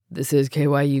This is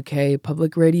KYUK,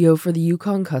 public radio for the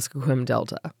Yukon-Kuskokwim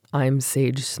Delta. I'm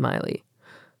Sage Smiley.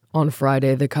 On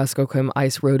Friday, the Kuskokwim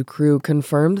Ice Road crew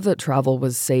confirmed that travel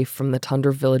was safe from the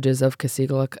tundra villages of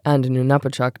Kasigluk and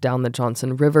Nunapachuk down the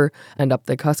Johnson River and up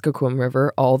the Kuskokwim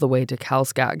River all the way to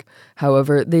Kalskag.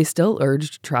 However, they still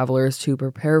urged travelers to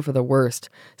prepare for the worst.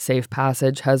 Safe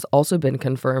passage has also been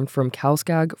confirmed from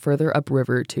Kalskag further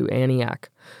upriver to Aniak.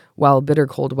 While bitter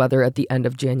cold weather at the end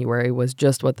of January was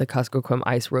just what the Kuskokwim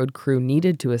Ice Road crew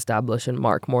needed to establish and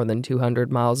mark more than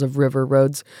 200 miles of river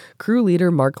roads, crew leader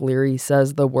Mark Leary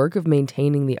says the work of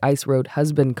maintaining the ice road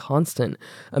has been constant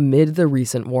amid the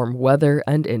recent warm weather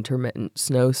and intermittent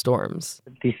snowstorms.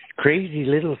 These crazy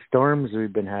little storms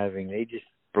we've been having, they just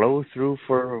blow through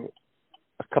for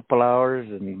a couple hours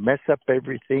and mess up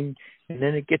everything, and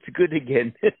then it gets good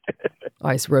again.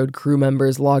 Ice Road crew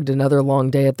members logged another long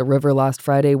day at the river last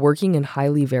Friday working in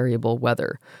highly variable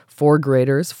weather. 4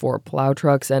 graders, 4 plow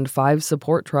trucks, and 5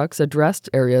 support trucks addressed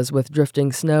areas with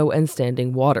drifting snow and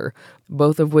standing water,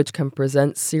 both of which can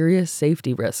present serious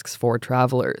safety risks for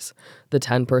travelers. The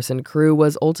 10-person crew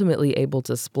was ultimately able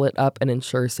to split up and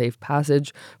ensure safe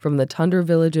passage from the tundra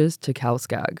villages to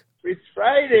Kalskag. It's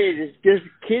Friday. There's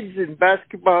just kids and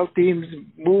basketball teams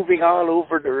moving all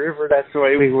over the river. That's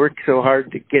why we work so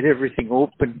hard to get everything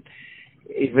open,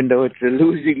 even though it's a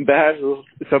losing battle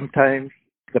sometimes.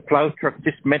 The plow truck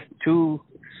just met 2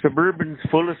 Suburbans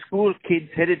full of school kids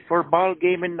headed for a ball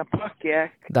game in Napakiak.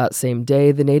 That same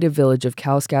day, the native village of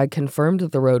Kalskag confirmed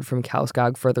that the road from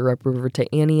Kalskag further upriver to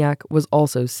Aniak was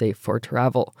also safe for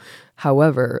travel.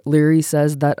 However, Leary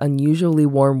says that unusually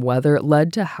warm weather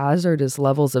led to hazardous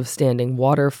levels of standing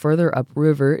water further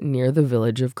upriver near the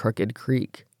village of Crooked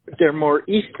Creek. They're more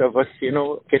east of us,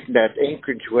 getting that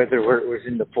Anchorage weather where it was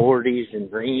in the 40s and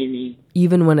rainy.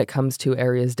 Even when it comes to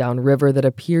areas downriver that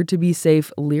appear to be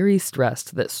safe, Leary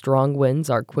stressed that strong winds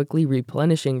are quickly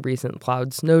replenishing recent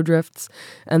plowed snowdrifts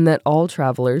and that all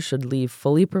travelers should leave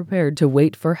fully prepared to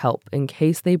wait for help in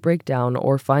case they break down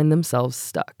or find themselves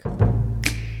stuck.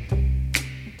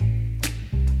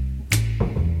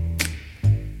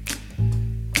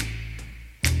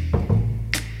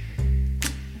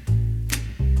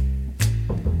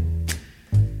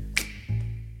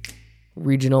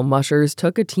 Regional mushers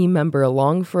took a team member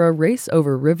along for a race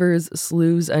over rivers,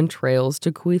 sloughs, and trails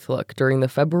to Queethluk during the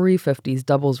February 50s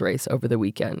doubles race over the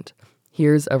weekend.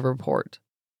 Here's a report.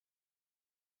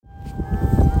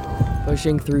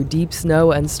 Pushing through deep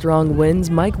snow and strong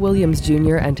winds, Mike Williams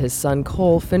Jr. and his son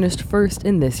Cole finished first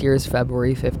in this year's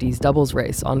February 50s doubles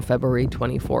race on February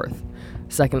 24th.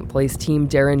 Second-place team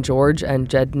Darren George and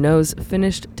Jed Nose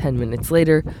finished 10 minutes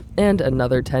later, and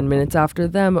another 10 minutes after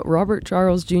them, Robert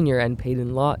Charles Jr. and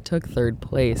Peyton Lott took third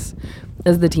place.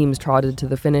 As the teams trotted to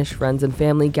the finish, friends and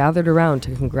family gathered around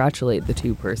to congratulate the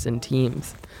 2-person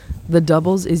teams. The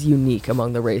doubles is unique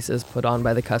among the races put on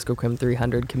by the Kuskokwim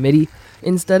 300 committee.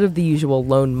 Instead of the usual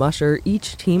lone musher,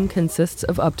 each team consists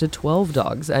of up to 12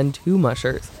 dogs and 2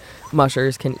 mushers.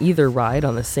 Mushers can either ride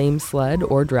on the same sled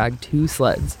or drag 2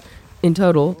 sleds. In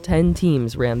total, 10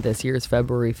 teams ran this year's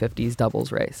February 50s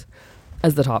doubles race.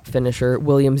 As the top finisher,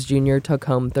 Williams Jr. took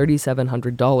home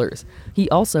 $3,700. He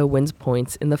also wins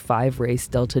points in the 5-race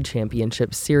Delta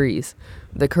Championship Series.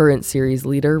 The current series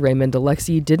leader, Raymond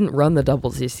Alexi, didn't run the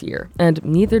doubles this year, and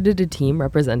neither did a team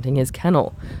representing his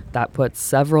kennel. That puts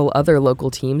several other local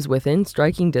teams within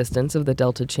striking distance of the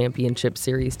Delta Championship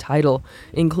Series title,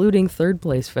 including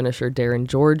third-place finisher Darren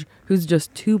George, who's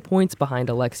just 2 points behind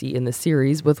Alexi in the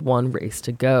series with 1 race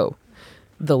to go.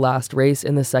 The last race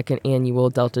in the second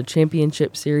annual Delta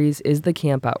Championship Series is the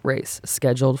Campout Race,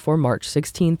 scheduled for March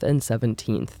 16th and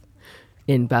 17th.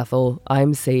 In Bethel,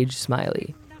 I'm Sage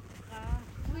Smiley.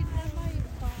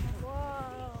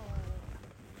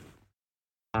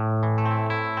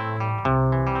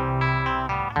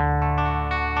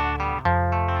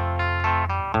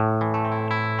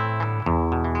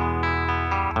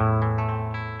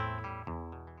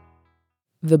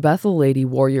 The Bethel Lady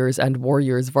Warriors and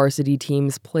Warriors varsity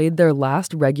teams played their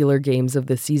last regular games of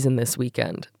the season this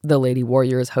weekend. The Lady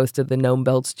Warriors hosted the Nome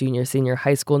Belts Junior-Senior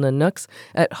High School Nanooks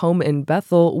at home in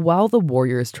Bethel, while the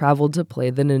Warriors traveled to play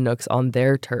the Nanooks on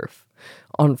their turf.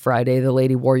 On Friday, the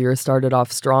Lady Warriors started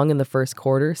off strong in the first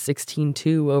quarter,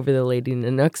 16-2 over the Lady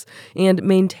Nanooks, and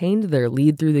maintained their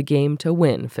lead through the game to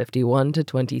win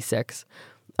 51-26.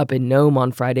 Up in Nome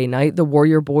on Friday night, the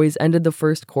Warrior boys ended the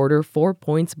first quarter 4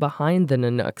 points behind the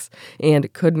Nanooks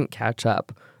and couldn't catch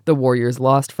up. The Warriors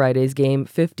lost Friday's game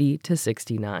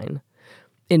 50-69.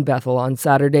 In Bethel on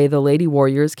Saturday, the Lady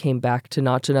Warriors came back to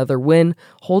notch another win,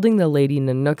 holding the Lady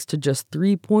Nanooks to just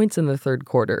 3 points in the third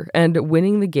quarter and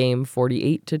winning the game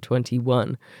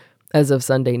 48-21. As of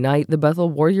Sunday night, the Bethel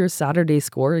Warriors' Saturday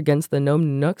score against the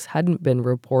Nome Nooks hadn't been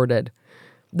reported.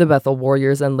 The Bethel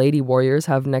Warriors and Lady Warriors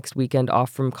have next weekend off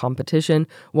from competition,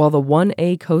 while the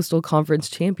 1A Coastal Conference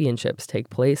Championships take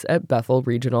place at Bethel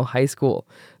Regional High School.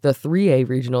 The 3A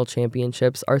Regional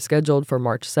Championships are scheduled for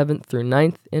March 7th through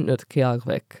 9th in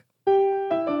Utqiagvik.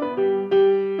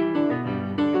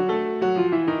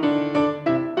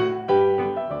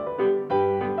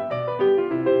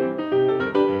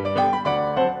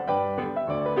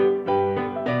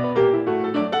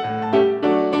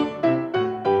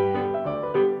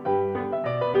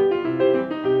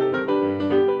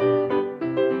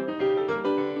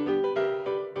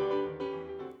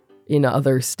 In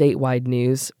other statewide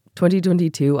news,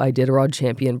 2022 Iditarod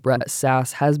champion Brett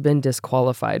Sass has been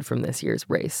disqualified from this year's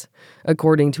race.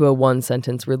 According to a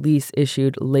one-sentence release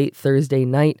issued late Thursday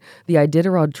night, the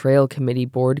Iditarod Trail Committee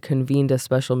Board convened a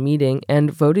special meeting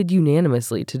and voted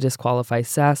unanimously to disqualify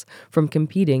Sass from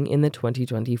competing in the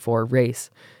 2024 race.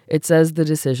 It says the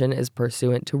decision is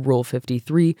pursuant to Rule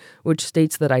 53, which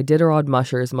states that Iditarod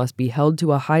mushers must be held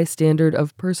to a high standard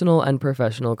of personal and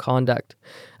professional conduct.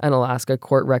 An Alaska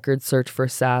court record search for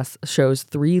Sass shows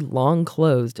 3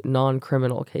 long-closed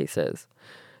non-criminal cases.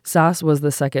 Sass was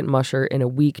the second musher in a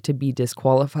week to be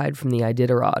disqualified from the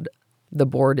Iditarod. The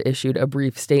board issued a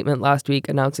brief statement last week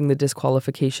announcing the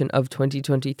disqualification of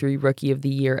 2023 Rookie of the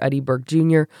Year Eddie Burke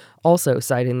Jr., also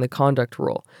citing the conduct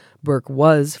rule. Burke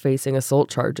was facing assault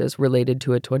charges related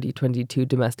to a 2022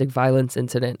 domestic violence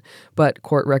incident, but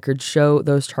court records show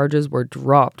those charges were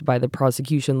dropped by the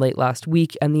prosecution late last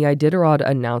week, and the Iditarod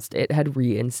announced it had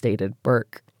reinstated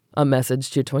Burke. A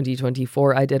message to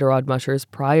 2024 Iditarod mushers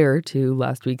prior to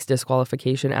last week's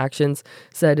disqualification actions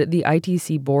said the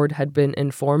ITC board had been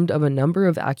informed of a number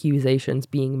of accusations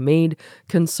being made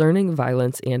concerning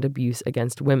violence and abuse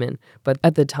against women, but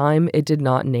at the time it did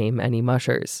not name any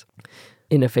mushers.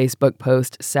 In a Facebook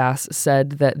post, Sass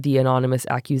said that the anonymous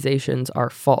accusations are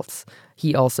false.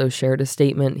 He also shared a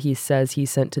statement he says he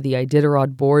sent to the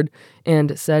Iditarod board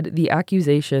and said the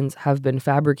accusations have been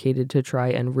fabricated to try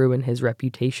and ruin his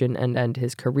reputation and end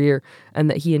his career, and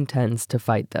that he intends to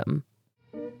fight them.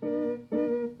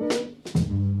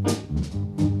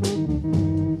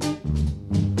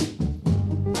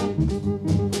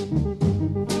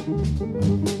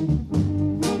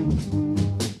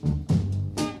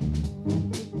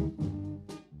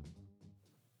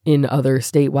 In other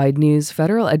statewide news,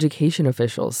 federal education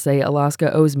officials say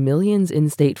Alaska owes millions in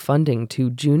state funding to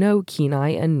Juneau,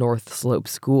 Kenai, and North Slope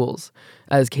schools.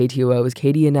 As KTOO's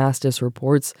Katie Anastas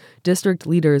reports, district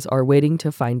leaders are waiting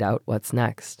to find out what's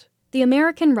next. The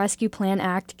American Rescue Plan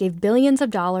Act gave billions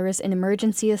of dollars in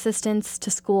emergency assistance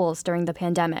to schools during the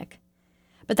pandemic.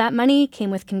 But that money came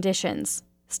with conditions.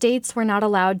 States were not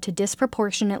allowed to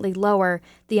disproportionately lower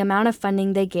the amount of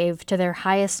funding they gave to their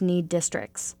highest need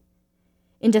districts.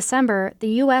 In December, the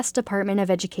U.S. Department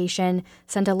of Education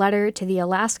sent a letter to the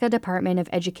Alaska Department of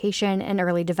Education and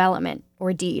Early Development,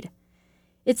 or DEED.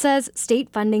 It says state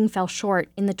funding fell short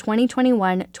in the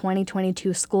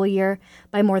 2021-2022 school year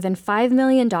by more than $5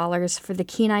 million for the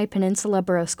Kenai Peninsula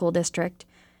Borough School District,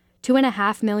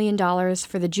 $2.5 million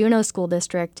for the Juneau School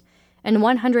District, and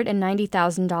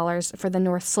 $190,000 for the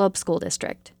North Slope School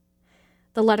District.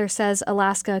 The letter says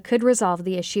Alaska could resolve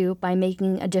the issue by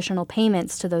making additional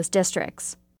payments to those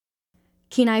districts.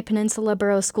 Kenai Peninsula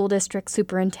Borough School District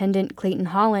Superintendent Clayton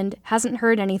Holland hasn't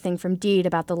heard anything from DEED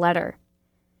about the letter.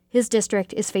 His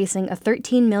district is facing a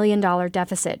 $13 million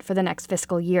deficit for the next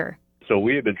fiscal year. So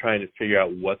we have been trying to figure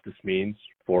out what this means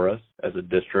for us as a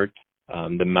district.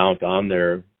 The amount on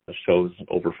there shows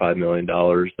over $5 million.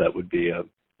 That would be a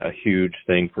huge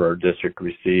thing for our district to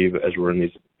receive as we're in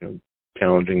these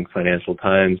challenging financial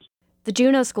times. The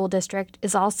Juneau School District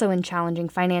is also in challenging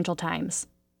financial times,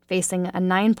 facing a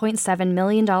 $9.7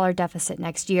 million deficit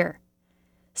next year.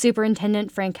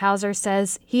 Superintendent Frank Hauser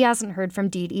says he hasn't heard from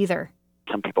DEED either.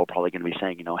 Some people are probably going to be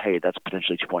saying, hey, that's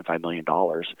potentially $2.5 million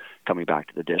coming back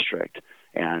to the district.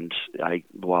 And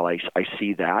while I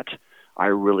see that, I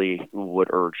really would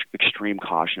urge extreme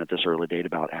caution at this early date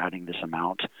about adding this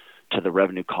amount to the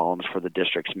revenue columns for the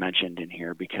districts mentioned in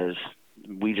here, because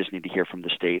we just need to hear from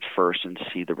the state first and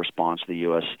see the response of the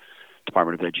U.S.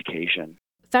 Department of Education.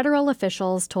 Federal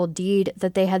officials told DEED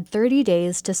that they had 30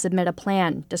 days to submit a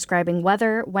plan describing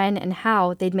whether, when, and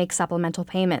how they'd make supplemental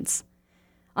payments.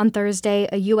 On Thursday,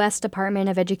 a U.S. Department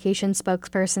of Education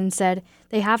spokesperson said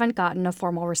they haven't gotten a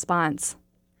formal response.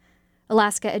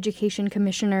 Alaska Education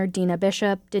Commissioner Dina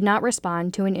Bishop did not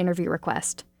respond to an interview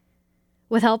request.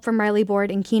 With help from Riley Board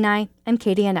in Kenai, I'm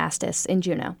Katie Anastas in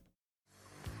Juneau.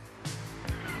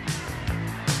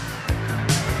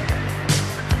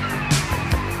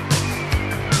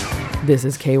 This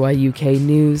is KYUK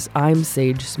News. I'm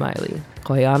Sage Smiley.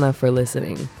 Koyana for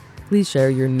listening. Please share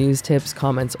your news tips,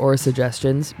 comments, or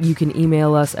suggestions. You can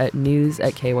email us at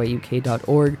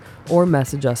news@kyuk.org or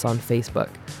message us on Facebook.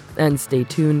 And stay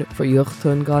tuned for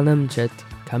Yuchtun Galamjit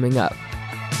coming up.